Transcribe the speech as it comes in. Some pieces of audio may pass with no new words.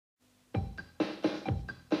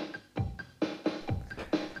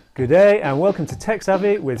Good day and welcome to Tech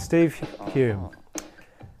Savvy with Steve Hume.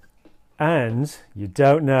 And you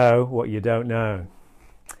don't know what you don't know.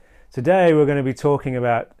 Today we're going to be talking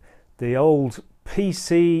about the old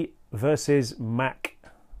PC versus Mac.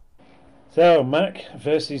 So Mac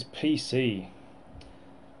versus PC,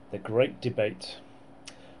 the great debate.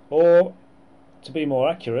 Or to be more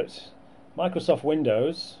accurate, Microsoft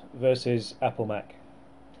Windows versus Apple Mac.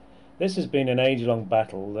 This has been an age-long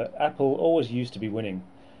battle that Apple always used to be winning.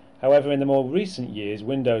 However, in the more recent years,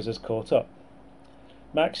 Windows has caught up.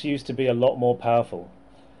 Macs used to be a lot more powerful,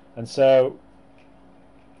 and so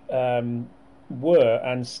were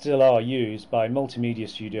and still are used by multimedia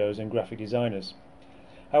studios and graphic designers.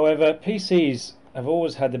 However, PCs have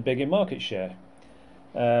always had the bigger market share,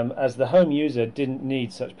 as the home user didn't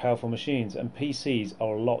need such powerful machines, and PCs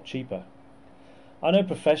are a lot cheaper. I know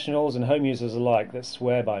professionals and home users alike that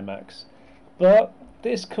swear by Macs, but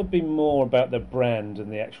this could be more about the brand than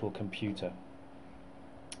the actual computer.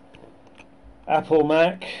 Apple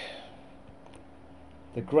Mac,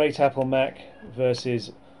 the great Apple Mac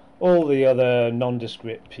versus all the other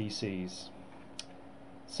nondescript PCs.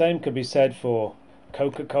 Same could be said for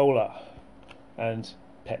Coca-Cola and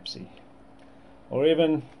Pepsi, or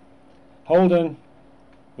even Holden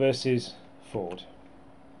versus Ford.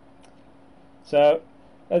 So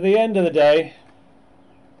at the end of the day,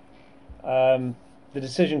 the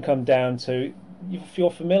decision comes down to your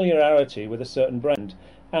familiarity with a certain brand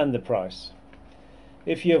and the price.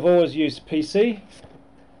 If you have always used a PC,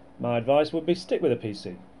 my advice would be stick with a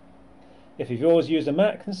PC. If you've always used a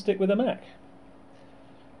Mac, then stick with a Mac.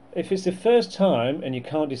 If it's the first time and you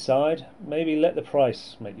can't decide, maybe let the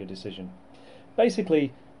price make your decision.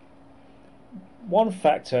 Basically, one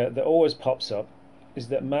factor that always pops up is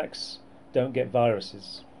that Macs don't get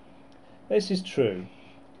viruses. This is true,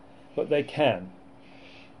 but they can.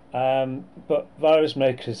 But virus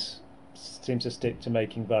makers seem to stick to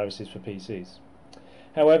making viruses for PCs.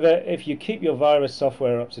 However, if you keep your virus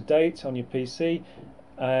software up to date on your PC,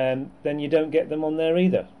 then you don't get them on there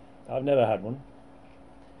either. I've never had one.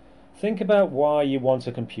 Think about why you want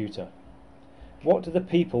a computer. What do the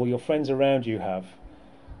people, your friends around you, have?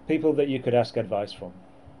 People that you could ask advice from.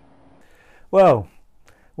 Well,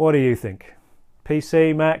 what do you think?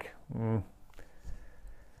 PC, Mac?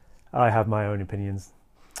 I have my own opinions.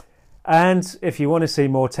 And if you want to see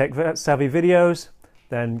more tech savvy videos,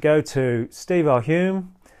 then go to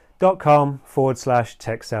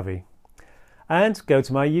steverhulme.com/tech savvy and go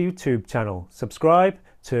to my YouTube channel. Subscribe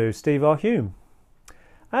to Steve R. Hume.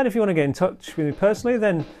 And if you want to get in touch with me personally,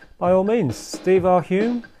 then by all means,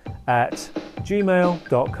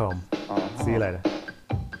 steverhulme@gmail.com. See you later.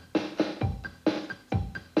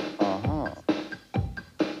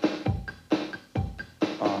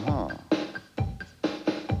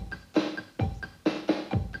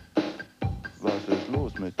 Was ist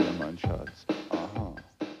los mit dir, mein Schatz?